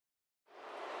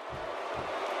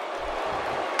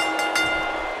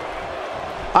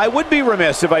I would be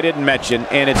remiss if I didn't mention,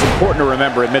 and it's important to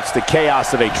remember amidst the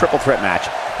chaos of a triple threat match,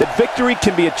 that victory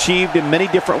can be achieved in many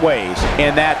different ways,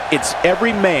 and that it's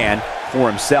every man for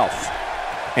himself.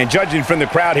 And judging from the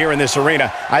crowd here in this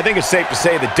arena, I think it's safe to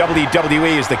say that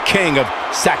WWE is the king of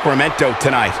Sacramento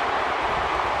tonight.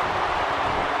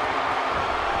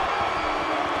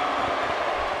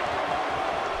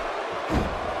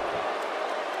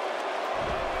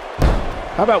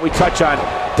 How about we touch on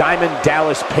Diamond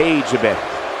Dallas Page a bit?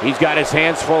 He's got his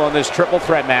hands full on this triple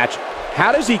threat match.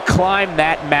 How does he climb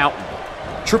that mountain?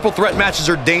 Triple threat matches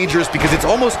are dangerous because it's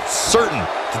almost certain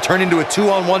to turn into a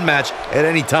 2-on-1 match at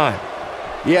any time.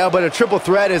 Yeah, but a triple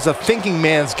threat is a thinking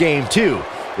man's game too.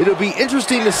 It'll be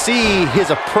interesting to see his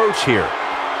approach here.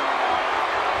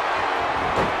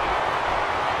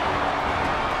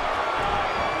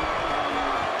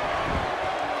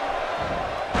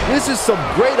 This is some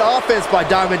great offense by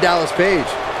Diamond Dallas Page.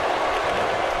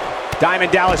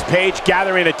 Diamond Dallas Page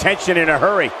gathering attention in a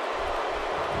hurry.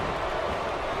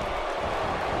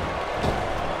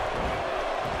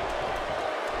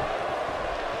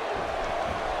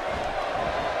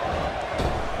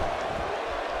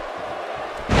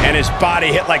 And his body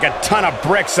hit like a ton of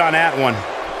bricks on that one.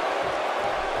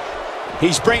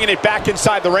 He's bringing it back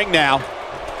inside the ring now.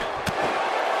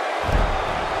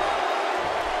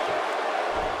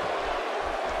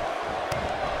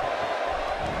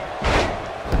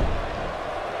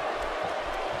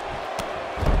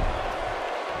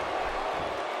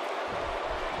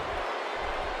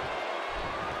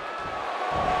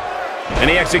 And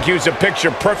he executes a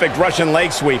picture-perfect Russian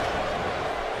leg sweep.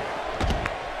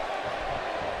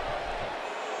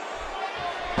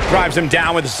 Drives him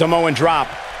down with a Samoan drop.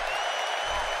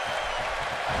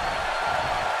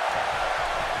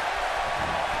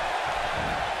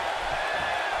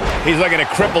 He's looking to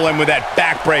cripple him with that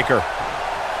backbreaker.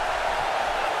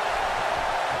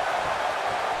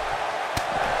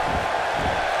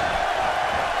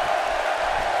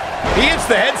 He hits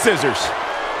the head scissors.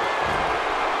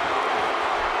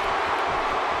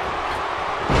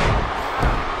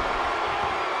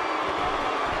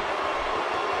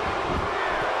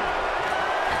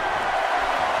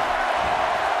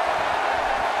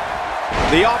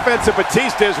 The offense of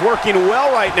Batista is working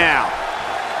well right now.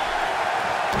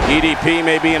 DDP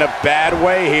may be in a bad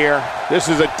way here. This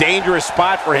is a dangerous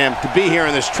spot for him to be here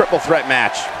in this triple threat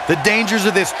match. The dangers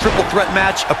of this triple threat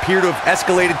match appear to have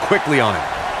escalated quickly on him.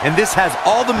 And this has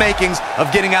all the makings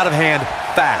of getting out of hand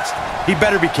fast. He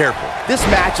better be careful. This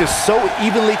match is so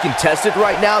evenly contested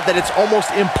right now that it's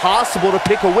almost impossible to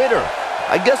pick a winner.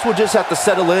 I guess we'll just have to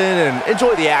settle in and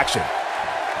enjoy the action.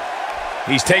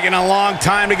 He's taking a long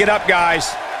time to get up, guys.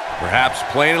 Perhaps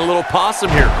playing a little possum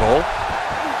here, Cole.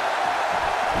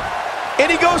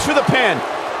 And he goes for the pin.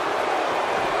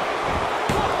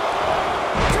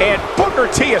 And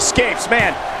Booker T escapes.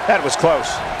 Man, that was close.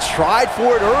 Tried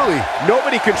for it early.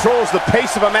 Nobody controls the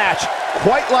pace of a match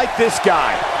quite like this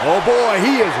guy. Oh boy,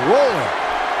 he is rolling.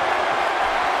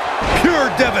 Pure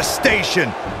devastation.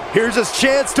 Here's his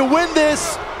chance to win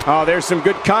this. Oh, there's some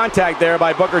good contact there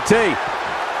by Booker T.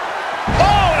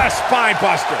 Oh, and a spine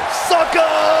buster.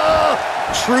 Sucker!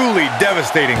 Truly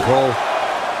devastating, Cole.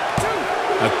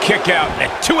 A kick out at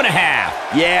 2.5.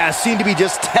 Yeah, seemed to be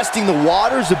just testing the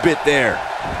waters a bit there.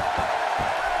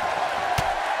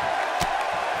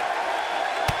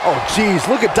 Oh, geez,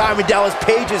 look at Diamond Dallas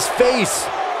Page's face.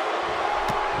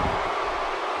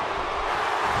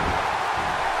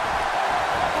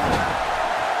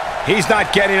 He's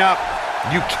not getting up.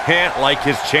 You can't like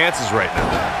his chances right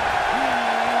now.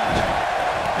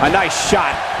 A nice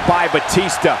shot by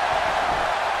Batista.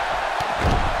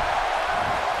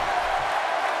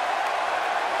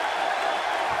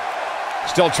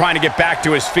 Still trying to get back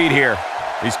to his feet here.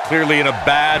 He's clearly in a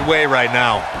bad way right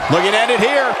now. Looking at it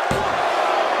here.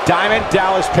 Diamond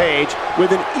Dallas Page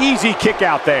with an easy kick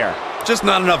out there. Just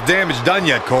not enough damage done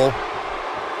yet, Cole.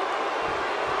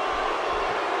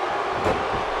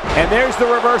 And there's the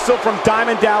reversal from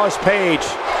Diamond Dallas Page.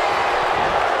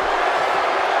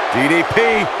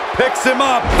 DDP picks him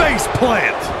up, face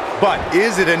plant. But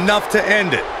is it enough to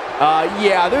end it?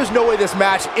 Yeah, there's no way this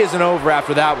match isn't over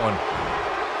after that one.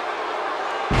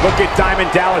 Look at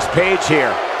Diamond Dallas Page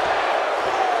here.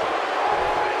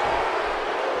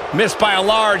 Missed by a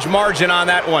large margin on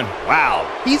that one. Wow,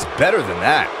 he's better than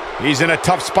that. He's in a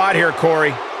tough spot here,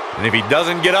 Corey. And if he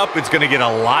doesn't get up, it's going to get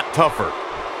a lot tougher.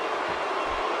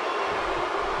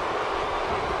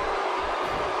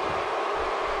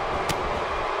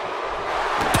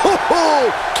 Oh,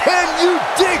 can you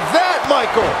dig that,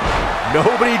 Michael?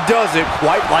 Nobody does it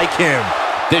quite like him.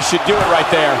 This should do it right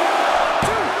there.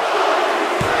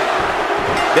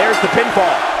 There's the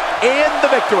pinfall and the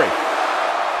victory.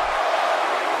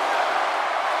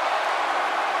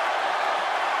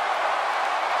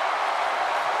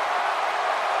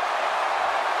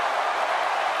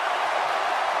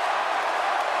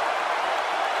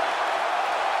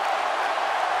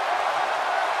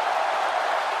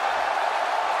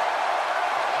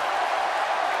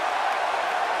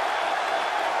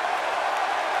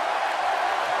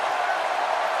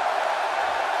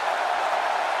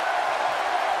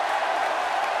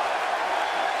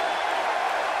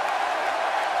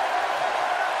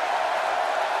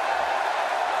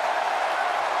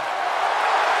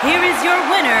 Here is your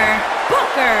winner,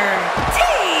 Booker T.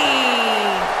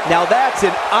 Now that's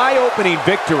an eye-opening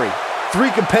victory.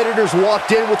 3 competitors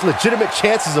walked in with legitimate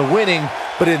chances of winning,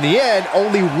 but in the end,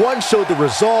 only one showed the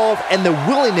resolve and the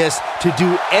willingness to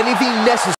do anything necessary